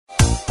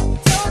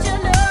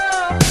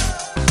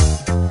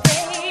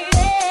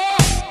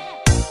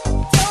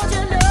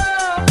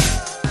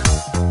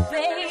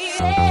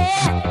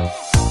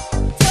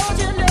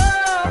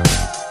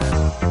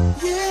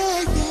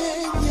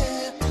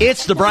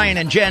It's the Brian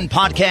and Jen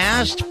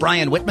podcast.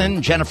 Brian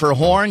Whitman, Jennifer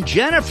Horn.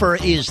 Jennifer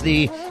is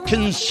the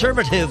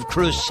conservative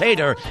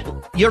crusader.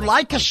 You're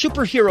like a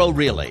superhero,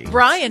 really.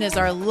 Brian is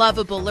our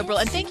lovable liberal,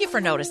 and thank you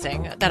for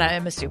noticing that I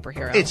am a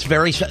superhero. It's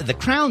very the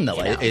crown, though,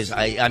 is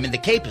I mean the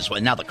cape is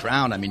now the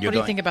crown. I mean, what do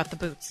you think about the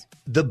boots?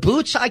 The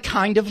boots I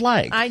kind of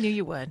like. I knew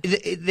you would.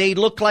 They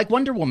look like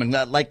Wonder Woman,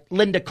 like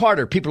Linda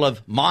Carter. People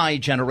of my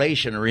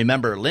generation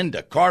remember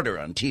Linda Carter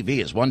on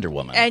TV as Wonder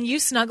Woman. And you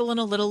snuggle in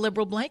a little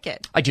liberal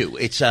blanket. I do.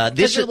 It's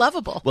this is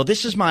lovable. Well,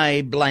 this is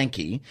my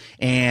blankie,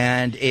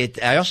 and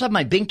I also have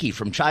my binky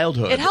from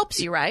childhood. It helps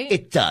you, right?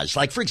 It does.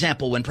 Like, for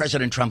example, when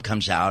President Trump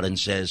comes out and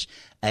says,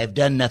 "I've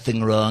done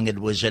nothing wrong. It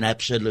was an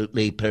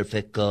absolutely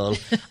perfect call."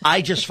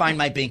 I just find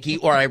my binky,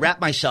 or I wrap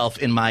myself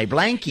in my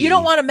blankie. You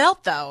don't want to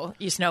melt, though,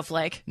 you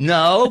snowflake.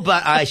 No,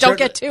 but I don't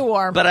get too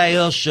warm. But I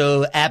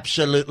also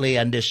absolutely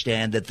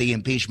understand that the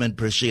impeachment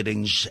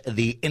proceedings,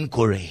 the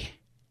inquiry,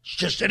 it's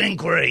just an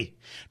inquiry.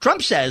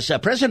 Trump says,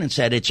 President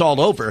said it's all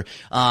over.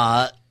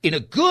 In a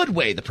good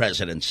way, the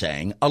president's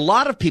saying. A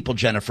lot of people,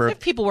 Jennifer. If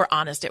people were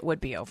honest, it would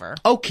be over.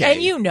 Okay.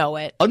 And you know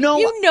it. Oh, no.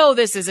 You know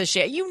this is a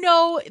shit. You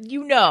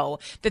know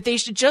that they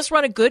should just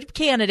run a good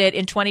candidate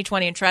in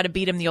 2020 and try to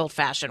beat him the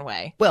old-fashioned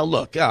way. Well,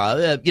 look, you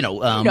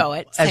know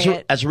it.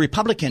 As a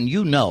Republican,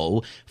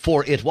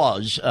 for it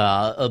was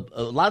a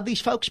lot of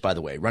these folks, by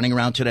the way, running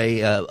around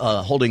today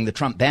holding the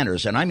Trump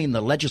banners, and I mean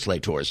the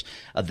legislators,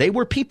 they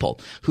were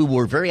people who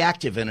were very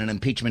active in an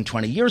impeachment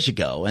 20 years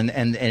ago.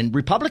 And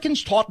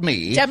Republicans taught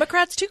me.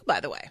 Democrats too,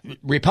 by the way.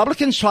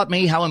 Republicans taught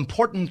me how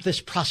important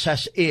this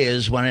process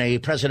is when a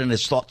president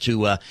is thought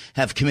to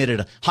have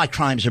committed high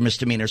crimes or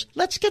misdemeanors.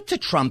 Let's get to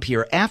Trump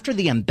here. After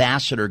the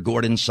ambassador,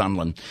 Gordon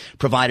Sondland,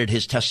 provided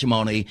his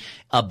testimony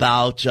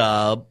about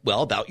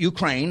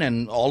Ukraine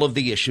and all of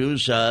the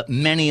issues,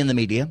 many in the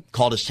media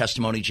called his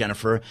testimony,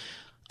 Jennifer,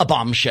 a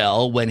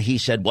bombshell when he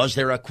said, was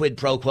there a quid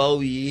pro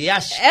quo?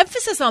 Yes.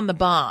 Emphasis on the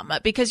bomb,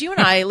 because you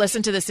and I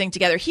listened to this thing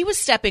together. He was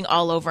stepping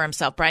all over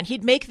himself, Brian.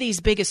 He'd make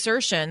these big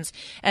assertions,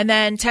 and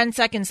then 10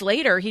 seconds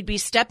later, he'd be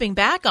stepping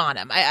back on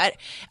him. I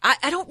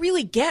don't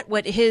really get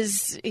what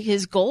his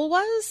goal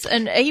was,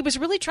 and he was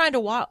really trying to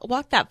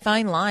walk that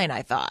fine line,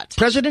 I thought.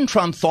 President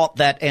Trump thought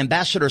that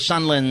Ambassador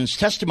Sondland's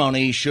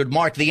testimony should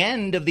mark the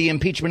end of the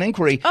impeachment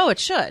inquiry. Oh, it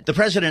should. The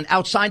president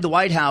outside the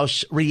White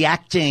House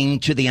reacting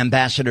to the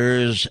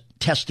ambassador's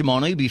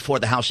testimony before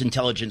the House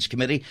Intelligence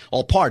Committee,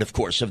 all part, of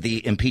course, of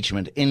the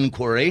impeachment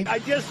inquiry. I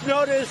just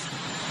noticed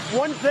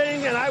one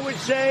thing, and I would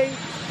say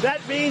that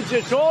means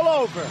it's all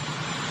over.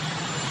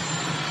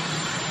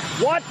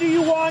 What do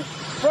you want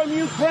from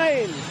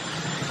Ukraine?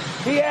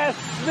 He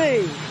asks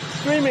me,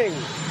 screaming.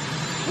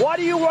 What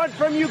do you want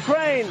from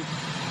Ukraine?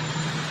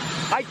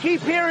 I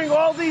keep hearing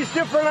all these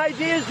different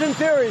ideas and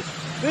theories.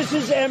 This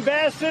is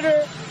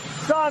Ambassador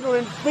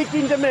Sondland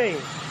speaking to me.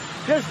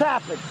 Just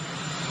happened.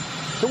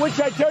 To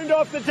which I turned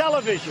off the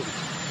television.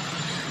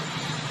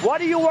 What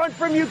do you want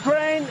from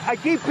Ukraine? I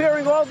keep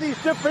hearing all these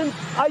different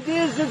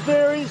ideas and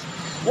theories.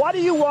 What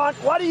do you want?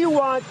 What do you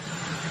want?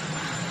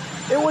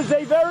 It was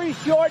a very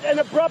short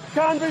and abrupt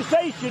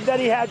conversation that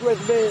he had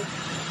with me.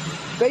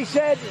 They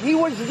said he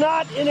was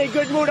not in a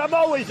good mood. I'm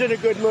always in a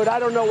good mood. I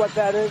don't know what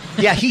that is.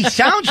 Yeah, he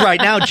sounds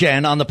right now,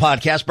 Jen, on the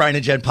podcast, Brian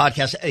and Jen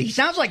podcast. He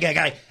sounds like a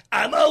guy.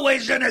 I'm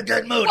always in a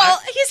good mood. Well,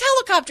 he's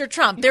helicopter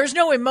Trump. There's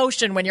no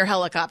emotion when you're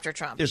helicopter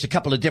Trump. There's a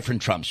couple of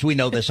different Trumps. We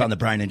know this on the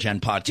Brian and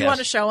Jen podcast. Do you want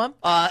to show him?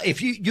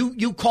 If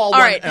you call All one.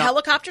 All right,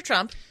 helicopter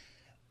Trump.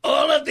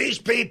 All of these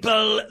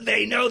people,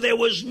 they know there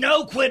was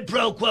no quid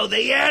pro quo.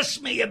 They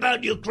asked me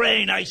about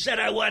Ukraine. I said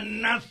I want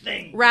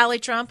nothing. Rally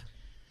Trump.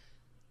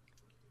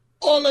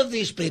 All of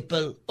these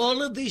people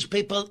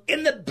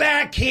in the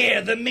back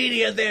here, the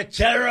media, they're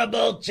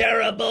terrible,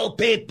 terrible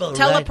people.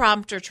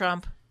 Teleprompter right?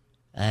 Trump.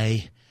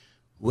 I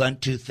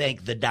want to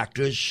thank the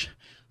doctors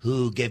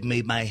who gave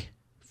me my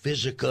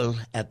physical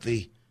at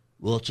the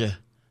Walter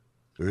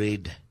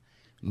Reed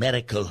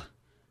Medical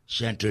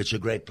Center. It's a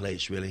great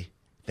place, really.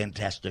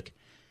 Fantastic.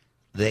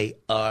 They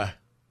are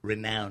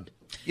renowned.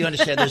 You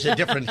understand? There's a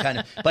different kind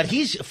of... But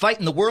he's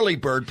fighting the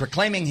whirlybird,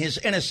 proclaiming his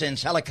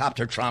innocence,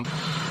 helicopter Trump.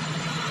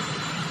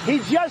 He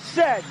just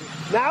said,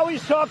 now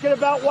he's talking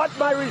about what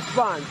my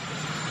response.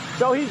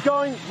 So he's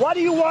going, what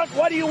do you want?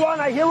 What do you want?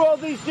 I hear all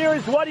these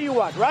theories. What do you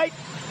want, right?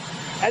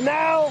 And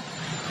now,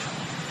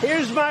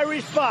 here's my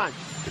response.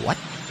 What?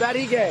 That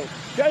he gave.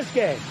 Just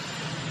gave.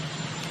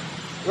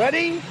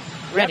 Ready?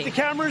 Ready. The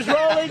camera's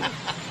rolling.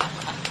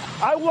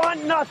 I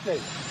want nothing.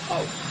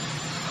 Oh.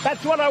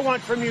 That's what I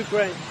want from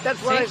Ukraine.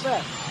 That's what I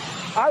said.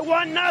 I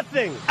want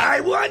nothing.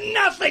 I want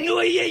nothing. Who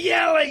are you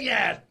yelling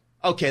at?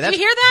 Okay, that's...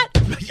 Did you hear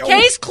that?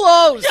 Case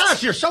closed.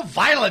 Yes, you're so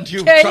violent,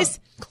 you... Case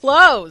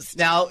closed.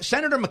 Now,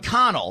 Senator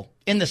McConnell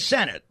in the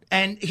Senate,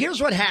 and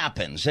here's what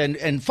happens,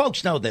 and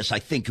folks know this, I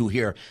think, who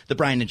hear the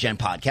Brian and Jen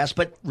podcast,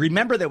 but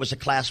remember there was a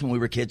class when we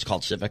were kids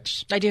called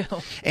civics? I do.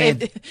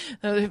 And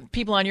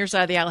people on your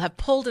side of the aisle have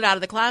pulled it out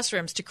of the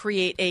classrooms to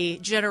create a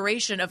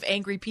generation of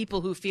angry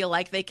people who feel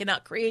like they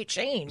cannot create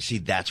change. See,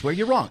 that's where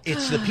you're wrong.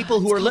 It's the people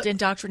who are... called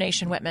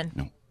indoctrination, Whitman.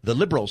 No. the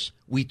liberals,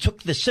 we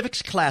took the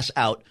civics class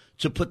out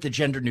to put the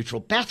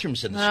gender-neutral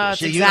bathrooms in the schools.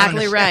 That's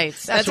exactly right.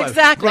 That's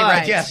exactly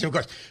right. Yes, of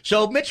course.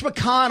 So Mitch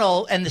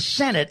McConnell and the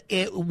Senate,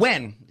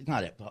 when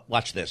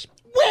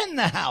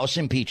the House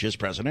impeaches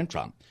President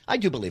Trump, I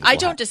do believe it I will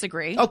don't happen.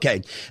 disagree.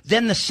 Okay.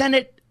 Then the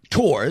Senate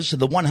tours,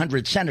 the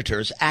 100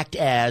 senators, act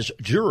as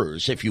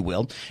jurors, if you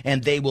will,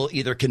 and they will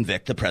either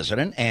convict the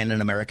president, and an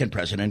American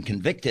president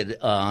convicted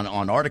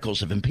on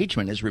articles of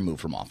impeachment is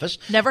removed from office.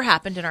 Never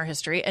happened in our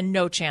history, and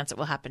no chance it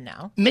will happen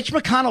now. Mitch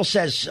McConnell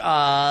says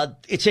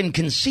it's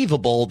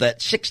inconceivable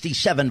that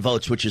 67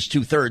 votes, which is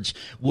 2/3,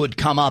 would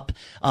come up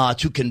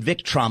to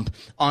convict Trump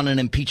on an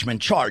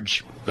impeachment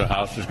charge. The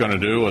House is going to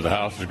do what the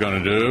House is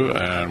going to do,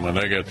 and when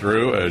they get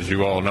through, as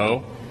you all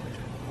know,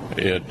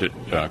 it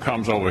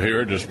comes over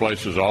here,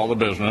 displaces all the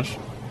business,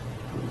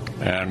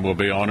 and we'll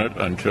be on it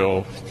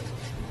until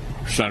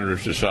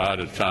senators decide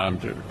it's time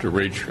to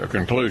reach a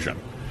conclusion.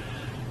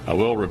 I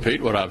will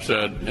repeat what I've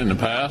said in the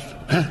past.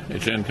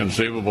 It's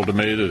inconceivable to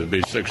me that there'd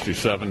be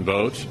 67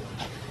 votes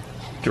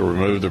to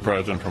remove the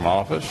president from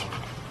office.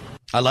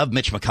 I love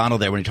Mitch McConnell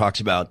there when he talks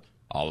about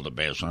all of the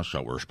business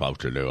that we're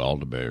supposed to do, all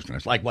the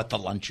business, like what the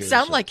lunch is.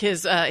 Sound like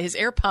his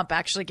air pump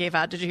actually gave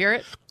out. Did you hear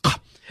it?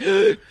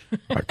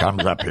 It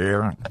comes up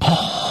here.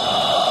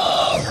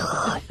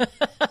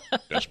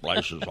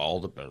 Displaces all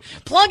the business.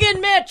 Plug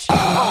in Mitch.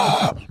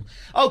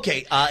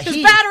 Okay.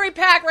 His battery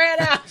pack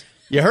ran out.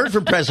 You heard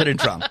from President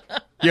Trump.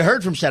 You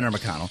heard from Senator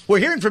McConnell. We're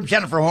hearing from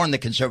Jennifer Horn, the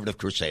conservative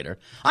crusader.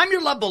 I'm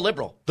your lovable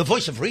liberal, the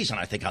voice of reason,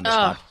 I think, on this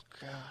podcast.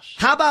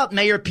 How about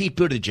Mayor Pete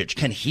Buttigieg?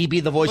 Can he be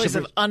the voice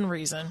of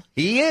unreason?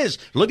 He is.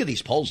 Look at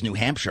these polls. New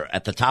Hampshire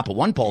at the top of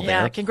one poll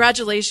there. Yeah,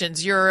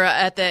 congratulations. You're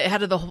at the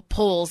head of the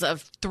polls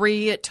of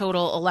 3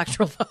 total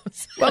electoral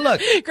votes. Well,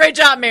 look. Great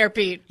job, Mayor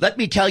Pete. Let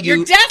me tell you.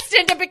 You're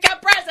destined to become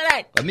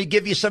president. Let me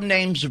give you some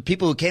names of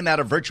people who came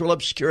out of virtual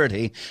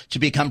obscurity to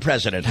become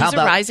president. He's a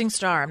rising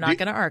star. I'm not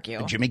going to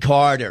argue. Jimmy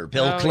Carter,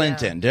 Bill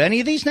Clinton. Yeah. Do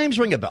any of these names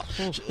ring a bell?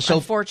 So,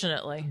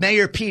 unfortunately.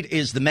 Mayor Pete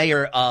is the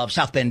mayor of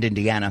South Bend,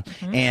 Indiana.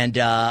 Mm-hmm. And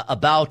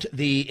about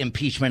the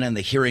impeachment and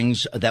the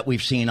hearings that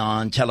we've seen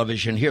on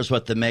television, here's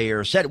what the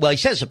mayor said. Well, he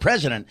says the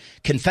president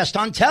confessed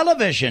on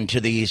television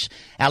to these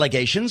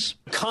allegations.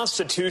 The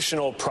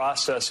constitutional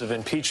process of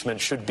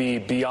impeachment should be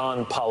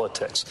beyond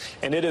politics,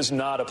 and it is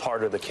not a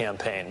part of the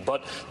campaign.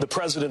 But the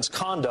president's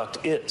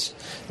conduct is.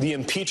 The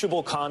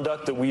impeachable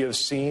conduct that we have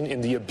seen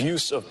in the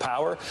abuse of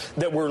power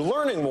that we're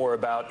learning more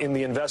about in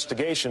the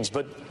investigations,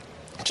 but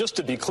just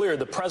to be clear,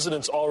 the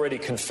president's already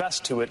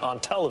confessed to it on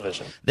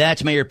television.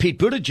 That's Mayor Pete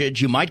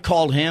Buttigieg. You might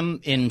call him,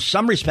 in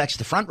some respects,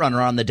 the front runner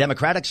on the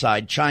Democratic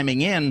side,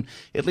 chiming in,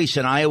 at least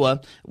in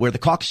Iowa, where the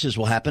caucuses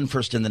will happen,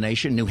 first in the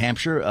nation, New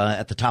Hampshire,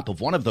 at the top of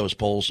one of those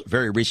polls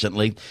very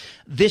recently.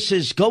 This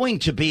is going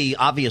to be,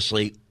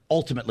 obviously,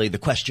 ultimately, the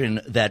question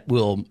that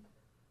will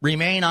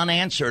remain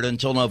unanswered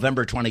until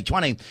November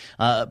 2020,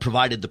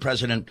 provided the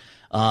president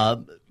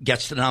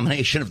gets the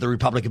nomination of the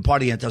Republican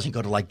Party and it doesn't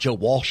go to like Joe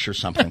Walsh or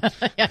something.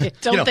 I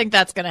don't think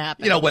that's going to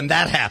happen. When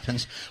that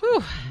happens,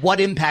 what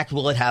impact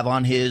will it have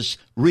on his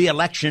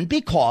reelection?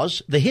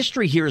 Because the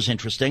history here is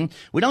interesting.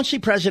 We don't see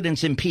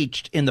presidents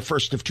impeached in the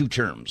first of 2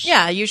 terms.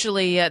 Yeah,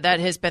 usually that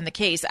has been the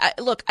case.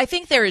 Look, I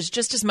think there is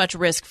just as much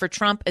risk for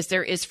Trump as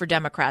there is for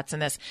Democrats in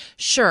this.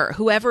 Sure,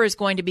 whoever is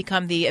going to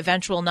become the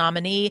eventual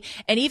nominee,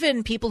 and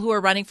even people who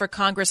are running for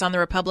Congress on the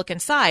Republican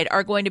side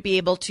are going to be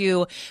able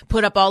to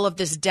put up all of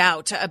this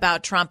doubt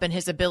about Trump and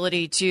his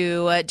ability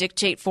to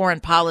dictate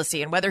foreign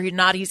policy and whether or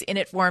not he's in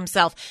it for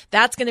himself.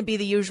 That's going to be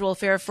the usual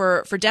fare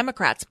for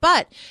Democrats.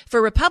 But for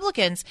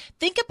Republicans,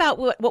 think about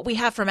what we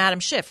have from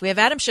Adam Schiff. We have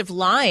Adam Schiff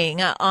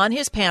lying on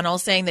his panel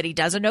saying that he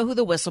doesn't know who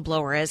the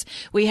whistleblower is.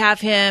 We have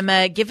him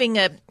giving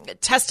a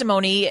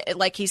testimony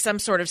like he's some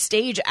sort of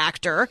stage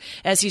actor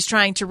as he's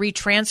trying to read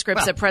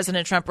transcripts that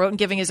President Trump wrote and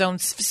giving his own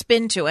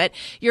spin to it.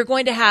 You're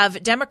going to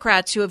have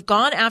Democrats who have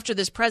gone after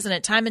this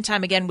president time and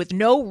time again with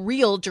no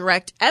real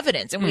direct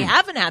evidence. And we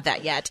haven't had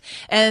that yet.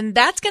 And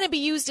that's going to be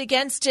used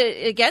against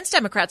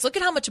Democrats. Look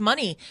at how much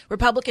money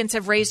Republicans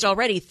have raised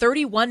already.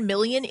 $31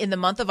 million in the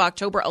month of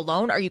October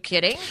alone. Are you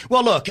kidding?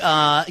 Well, look,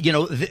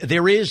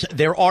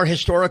 there are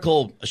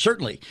historical,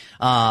 certainly,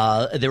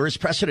 there is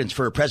precedence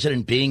for a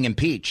president being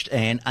impeached.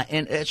 And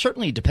it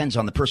certainly depends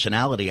on the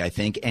personality, I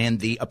think, and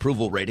the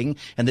approval rating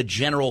and the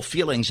general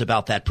feelings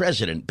about that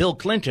president. Bill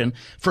Clinton,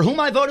 for whom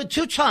I voted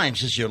 2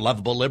 times as your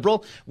lovable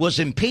liberal, was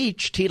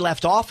impeached. He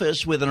left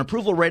office with an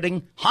approval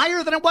rating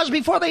higher than it was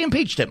before they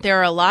impeached him. There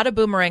are a lot of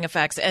boomerang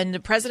effects,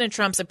 and President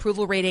Trump's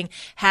approval rating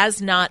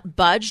has not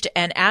budged.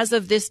 And as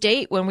of this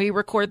date, when we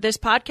record this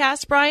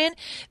podcast, Brian,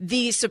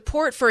 the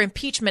support for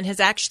impeachment has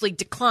actually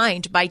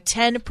declined by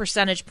 10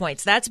 percentage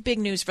points. That's big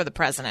news for the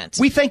president.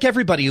 We thank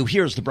everybody who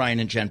hears the Brian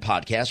and Jen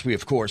podcast. We,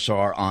 of course,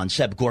 are on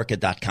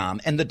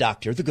SebGorka.com, and the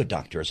doctor, the good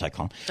doctor, as I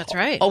call him. That's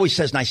right. Always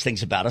says nice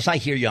things about us. I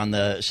hear you on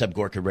the Seb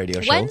Gorka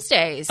radio show.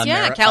 Wednesdays,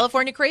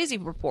 California Crazy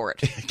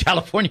Report.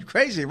 California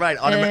Crazy, right.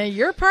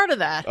 You're part of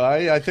that.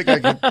 I think I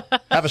can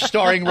have a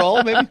starring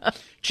role, maybe.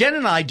 Jen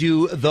and I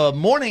do the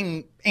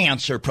morning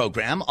answer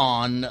program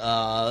on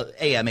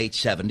AM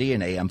 870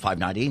 and AM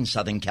 590 in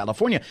Southern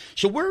California.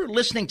 So we're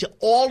listening to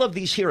all of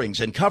these hearings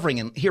and covering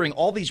and hearing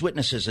all these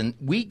witnesses, and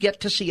we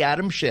get to see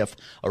Adam Schiff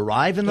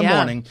arrive in the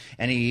morning,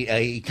 and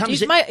he comes.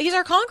 He's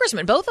our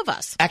congressman, both of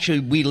us. Actually,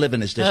 we live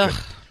in his district.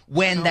 Ugh.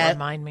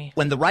 Remind me.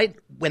 When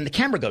the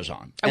camera goes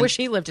on. I wish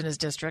he lived in his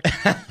district.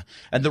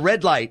 And the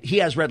red light, he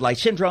has red light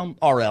syndrome,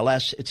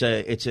 RLS.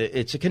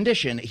 It's a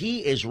condition.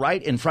 He is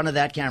right in front of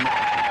that camera.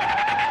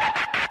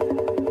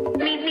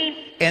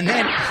 And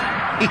then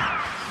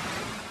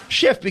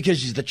Schiff,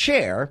 because he's the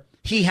chair,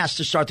 he has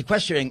to start the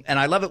questioning, and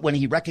I love it when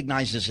he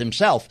recognizes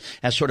himself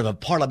as sort of a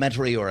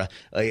parliamentary or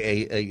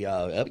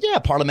a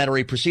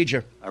parliamentary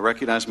procedure. I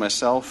recognize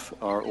myself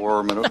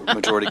or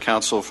majority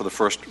counsel for the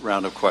first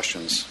round of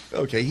questions.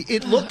 Okay,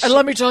 it looks. And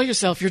let me tell you,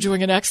 Self, you're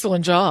doing an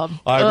excellent job.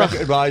 I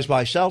recognize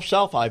myself,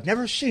 Self. I've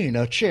never seen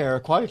a chair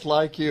quite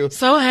like you.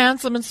 So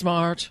handsome and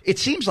smart. It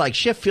seems like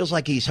Schiff feels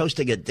like he's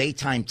hosting a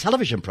daytime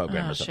television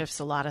program or something. Schiff's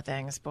a lot of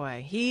things,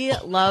 boy. He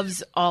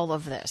loves all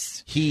of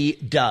this. He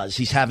does.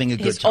 He's having a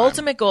good time. His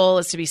ultimate goal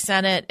is to be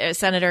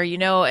senator. You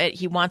know,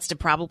 he wants to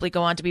probably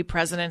go on to be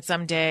president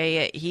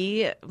someday.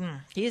 He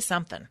is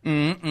something.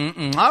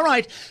 All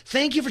right.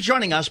 Thank you for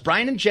joining us,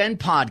 Brian and Jen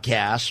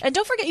podcast. And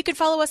don't forget, you can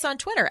follow us on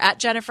Twitter at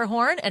Jennifer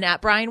Horn and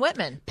at Brian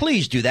Whitman.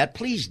 Please do that.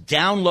 Please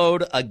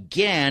download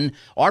again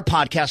our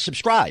podcast.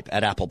 Subscribe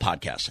at Apple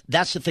Podcasts.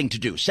 That's the thing to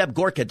do.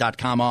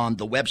 SebGorka.com on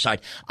the website.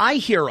 I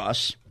hear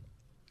us.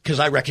 Because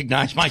I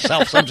recognize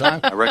myself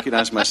sometimes. I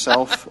recognize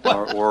myself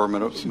or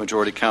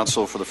majority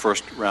counsel for the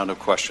first round of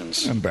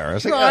questions.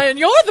 Embarrassing. Brian,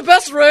 you're the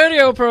best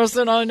radio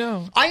person I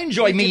know. I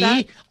enjoy me.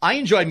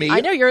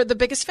 I know you're the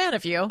biggest fan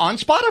of you. On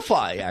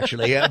Spotify,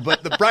 actually.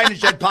 But the Brian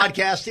and Jen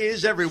podcast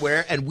is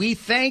everywhere. And we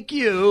thank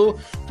you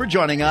for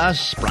joining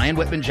us. Brian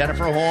Whitman,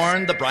 Jennifer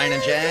Horn, the Brian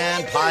and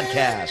Jen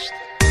podcast.